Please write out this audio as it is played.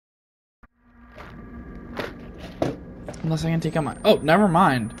Unless I can take out my... Oh, never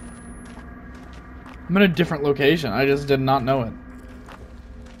mind. I'm in a different location. I just did not know it.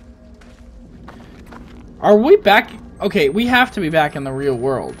 Are we back? Okay, we have to be back in the real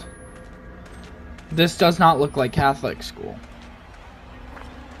world. This does not look like Catholic school.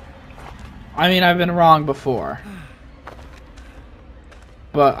 I mean, I've been wrong before.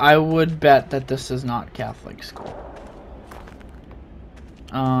 But I would bet that this is not Catholic school.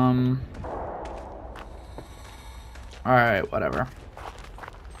 Alright, whatever.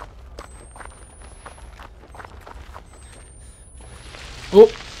 Oh!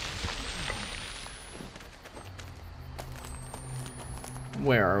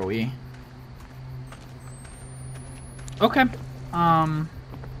 Where are we? Okay.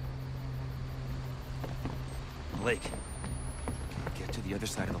 Lake. Get to the other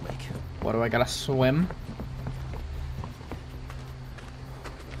side of the lake. What do I gotta swim?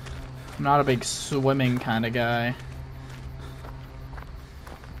 I'm not a big swimming kind of guy.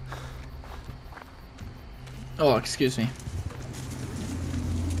 Oh, excuse me.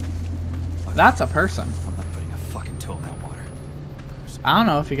 That's a person. I'm not putting a fucking toe in that water. I don't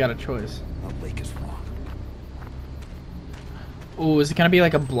know if you got a choice. The lake is wrong. Ooh, is it gonna be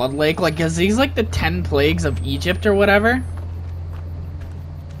like a blood lake? Like, is these like the 10 plagues of Egypt or whatever?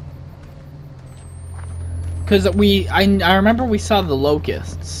 Because I remember we saw the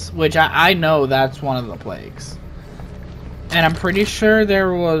locusts, which I know that's one of the plagues. And I'm pretty sure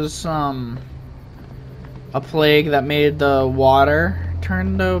there was, a plague that made the water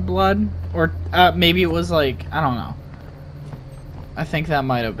turn to blood. Or, maybe it was like, I don't know. I think that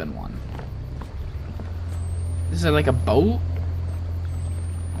might have been one. Is it like a boat?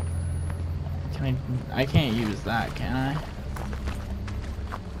 I can't use that, can I?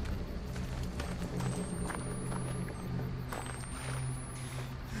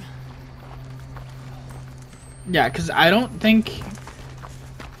 Yeah, because I don't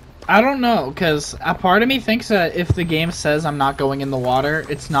know, because a part of me thinks that if the game says I'm not going in the water,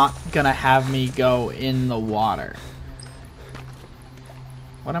 it's not gonna have me go in the water.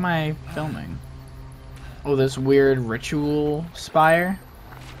 What am I filming? Oh, this weird ritual spire?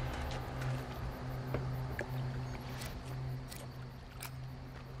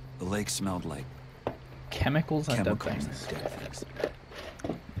 The lake smelled like Chemicals and dead chemicals things. and dead things.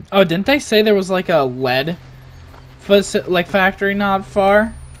 Oh, didn't they say there was like a lead factory not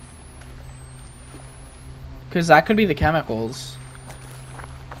far? Because that could be the chemicals.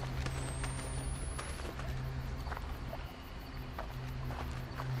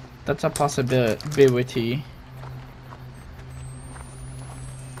 That's a possibility.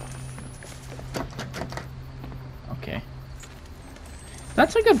 Okay.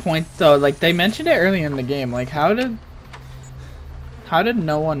 That's a good point, though. Like, they mentioned it earlier in the game. Like, how did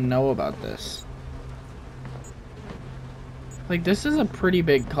no one know about this? Like, this is a pretty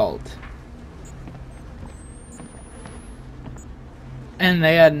big cult. And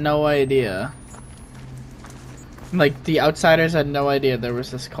they had no idea. Like, the outsiders had no idea there was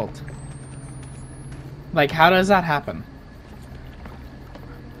this cult. Like, how does that happen?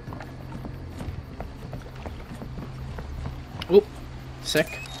 Oop.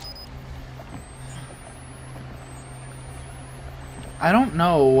 Sick. I don't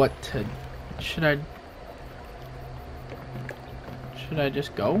know what to... Should I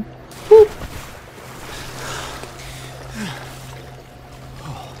just go? Whoop.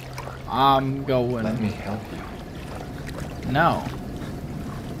 I'm going. Let me help you. No.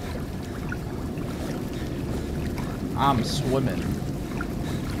 I'm swimming.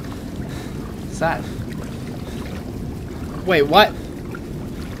 What's that? Wait, what?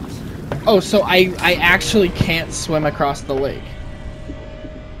 Oh, so I actually can't swim across the lake.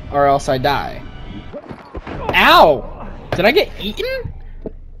 Or else I die. Ow! Did I get eaten?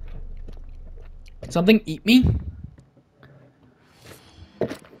 Did something eat me?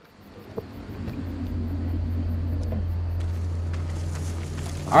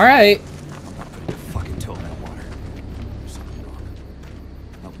 Alright. I'm not putting a fucking toe in that water. There's something wrong.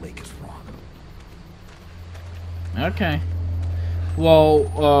 That lake is wrong. Okay. Well,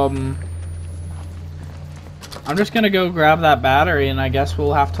 I'm just gonna go grab that battery, and I guess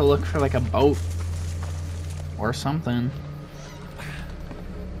we'll have to look for like a boat or something.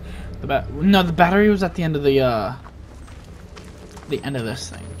 No, the battery was at the end of the end of this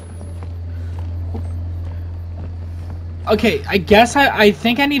thing. Okay, I guess I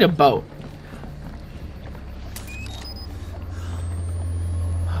think I need a boat.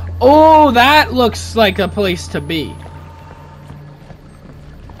 Oh, that looks like a place to be.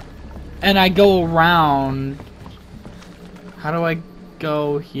 And I go around. How do I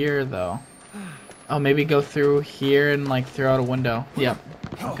go here, though? Oh, maybe go through here and like throw out a window. Yep.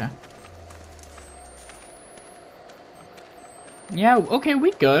 Okay. Yeah, okay,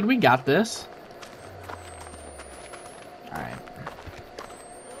 we good. We got this. Alright.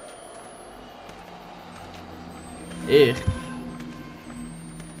 Ugh.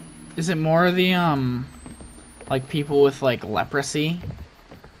 Is it more of the, like people with like leprosy?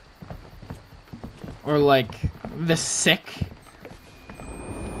 Or like the sick?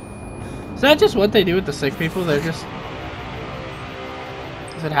 Is that just what they do with the sick people? They're just...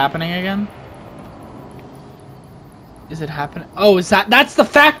 Is it happening again? Is it happening? Oh, is that's the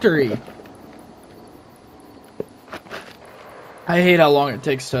factory! I hate how long it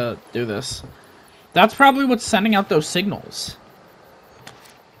takes to do this. That's probably what's sending out those signals.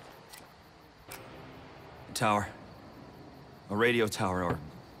 Tower. A radio tower or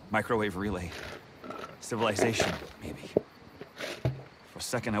microwave relay. Civilization, maybe. For a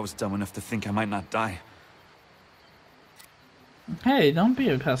second I was dumb enough to think I might not die. Hey, don't be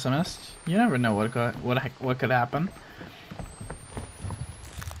a pessimist. You never know what could happen.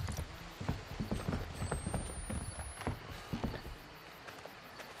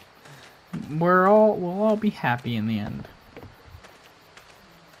 We'll all be happy in the end.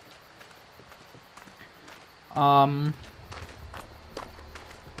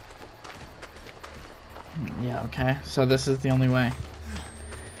 Yeah, okay. So this is the only way.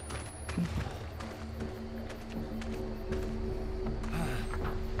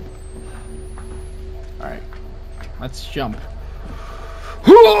 Alright. Let's jump.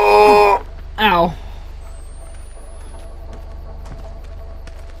 Ow.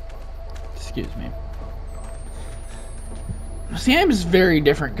 Excuse me. This game is very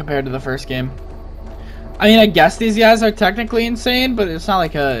different compared to the first game. I mean, I guess these guys are technically insane, but it's not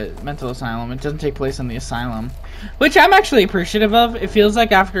like a mental asylum. It doesn't take place in the asylum. Which I'm actually appreciative of. It feels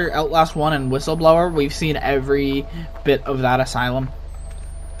like after Outlast 1 and Whistleblower, we've seen every bit of that asylum.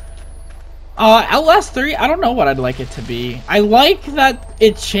 Outlast 3, I don't know what I'd like it to be. I like that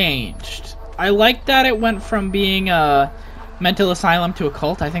it changed. I like that it went from being a mental asylum to a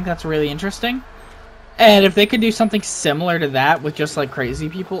cult. I think that's really interesting. And if they could do something similar to that with just like crazy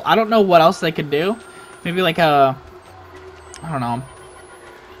people, I don't know what else they could do. Maybe like a, I don't know,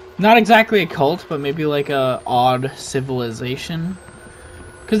 not exactly a cult, but maybe like a odd civilization.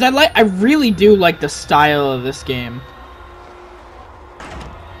 Because I really do like the style of this game.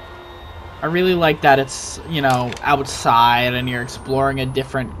 I really like that it's, you know, outside and you're exploring a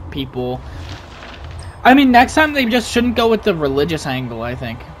different people. I mean, next time they just shouldn't go with the religious angle, I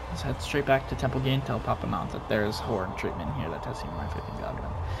think. Let's head straight back to Temple Gate and tell Papa Mount that there's horror treatment here that testing my faith in God.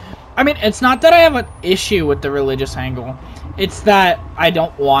 I mean, it's not that I have an issue with the religious angle. It's that I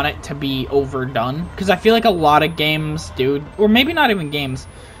don't want it to be overdone. Because I feel like a lot of games do, or maybe not even games,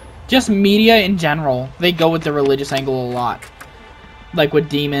 just media in general, they go with the religious angle a lot. Like with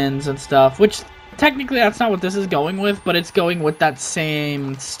demons and stuff, which technically that's not what this is going with, but it's going with that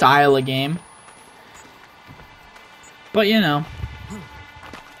same style of game. But, you know,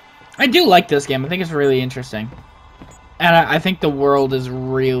 I do like this game. I think it's really interesting. And I think the world is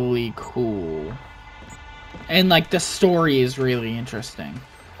really cool. And, like, the story is really interesting.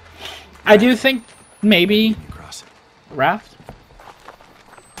 I do think maybe... Raft?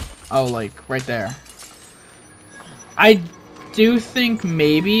 Oh, like, right there. I do think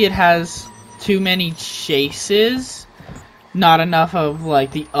maybe it has too many chases. Not enough of,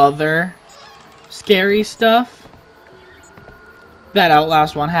 like, the other scary stuff that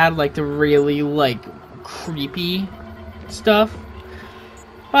Outlast 1 had, like the really, like, creepy stuff.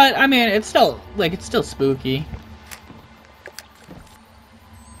 But, I mean, it's still, like, it's still spooky.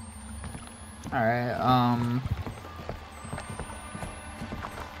 Alright,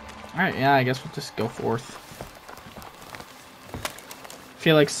 Alright, yeah, I guess we'll just go forth. I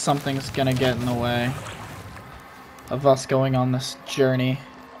feel like something's gonna get in the way of us going on this journey.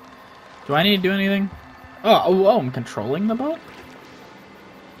 Do I need to do anything? Oh, I'm controlling the boat?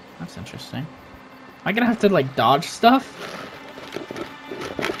 That's interesting. Am I gonna have to, like, dodge stuff?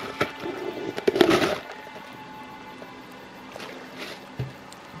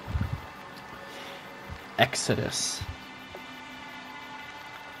 Exodus.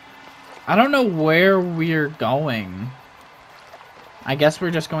 I don't know where we're going. I guess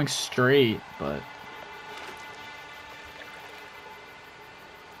we're just going straight, but...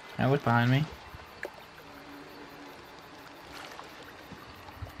 Can I look behind me?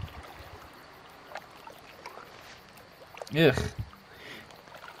 Ugh.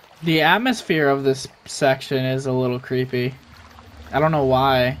 The atmosphere of this section is a little creepy. I don't know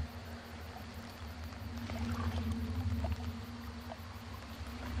why.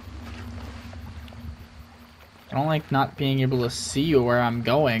 I don't like not being able to see where I'm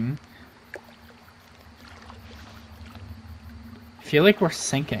going. I feel like we're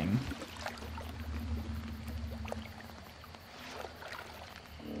sinking.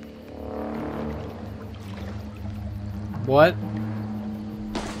 What?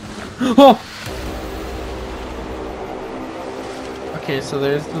 Oh! Okay, so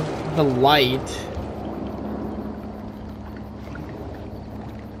there's the light.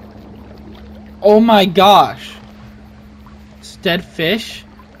 Oh my gosh. It's dead fish?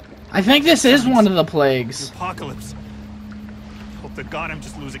 I think this is one of the plagues. The apocalypse. Hope to God I'm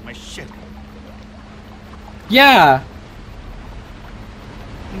just losing my shit. Yeah.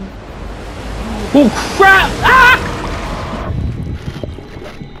 Oh crap! Ah!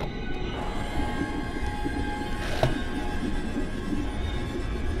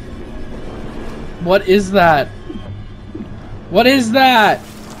 What is that? What is that?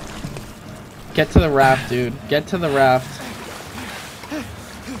 Get to the raft, dude. Get to the raft.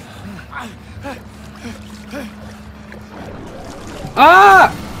 Ah!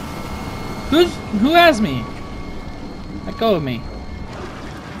 Who has me? Let go of me.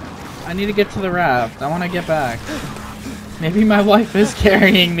 I need to get to the raft. I want to get back. Maybe my wife is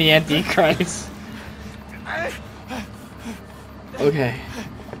carrying the Antichrist. Okay.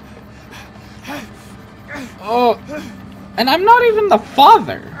 Oh, and I'm not even the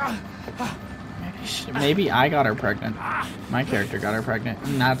father. Maybe I got her pregnant. My character got her pregnant,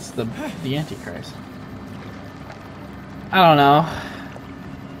 and that's the Antichrist. I don't know.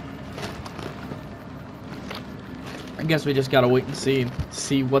 I guess we just gotta wait and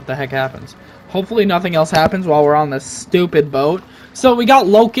see what the heck happens. Hopefully nothing else happens while we're on this stupid boat. So we got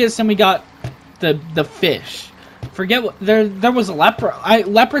locusts and we got the fish. Forget what there was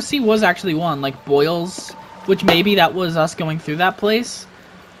leprosy was actually one, like boils, which maybe that was us going through that place.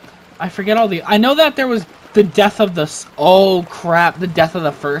 I forget all the. I know that there was the death of the. Oh crap! The death of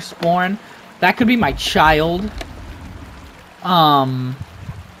the firstborn. That could be my child.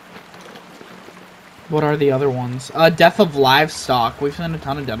 What are the other ones? Death of livestock. We've seen a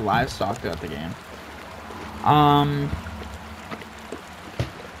ton of dead livestock throughout the game.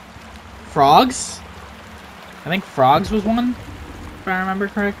 Frogs. I think frogs was one, if I remember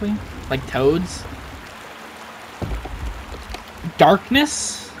correctly. Like toads.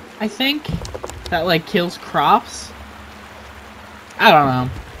 Darkness, I think. That, like, kills crops. I don't know.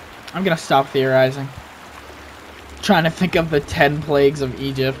 I'm gonna stop theorizing. Trying to think of the 10 plagues of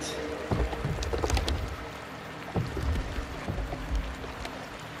Egypt.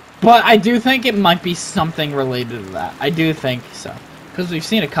 But I do think it might be something related to that. I do think so. Because we've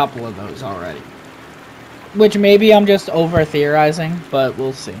seen a couple of those already. Which maybe I'm just over theorizing, but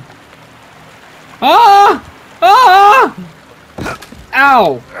we'll see. Ah! Ah!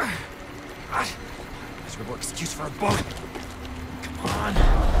 Ow! Is there no excuse for a boat? Come on.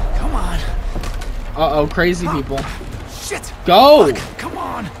 Come on. Uh-oh, crazy people. Shit! Go! Fuck, come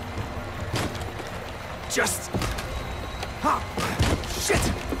on! Just...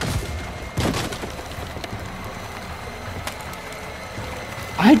 Shit!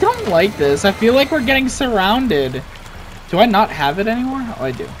 I don't like this. I feel like we're getting surrounded. Do I not have it anymore? Oh,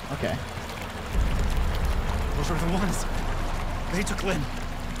 I do. Okay. Those are the ones. They took Lynn.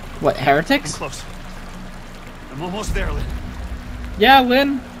 What, heretics? I'm close. I'm almost there, Lynn. Yeah,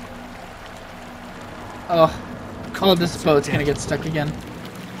 Lynn. Oh. Oh, this boat's gonna get stuck again.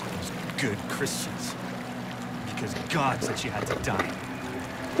 Good Christians. Because God said she had to die.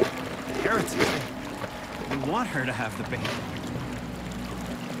 Heretics. We want her to have the baby.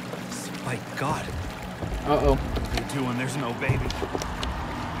 By God. Uh-oh. What do you do when there's no baby?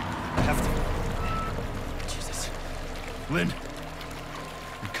 I have to... Jesus. Lynn.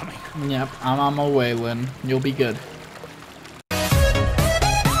 I'm coming. Yep, I'm on my way, Lynn. You'll be good.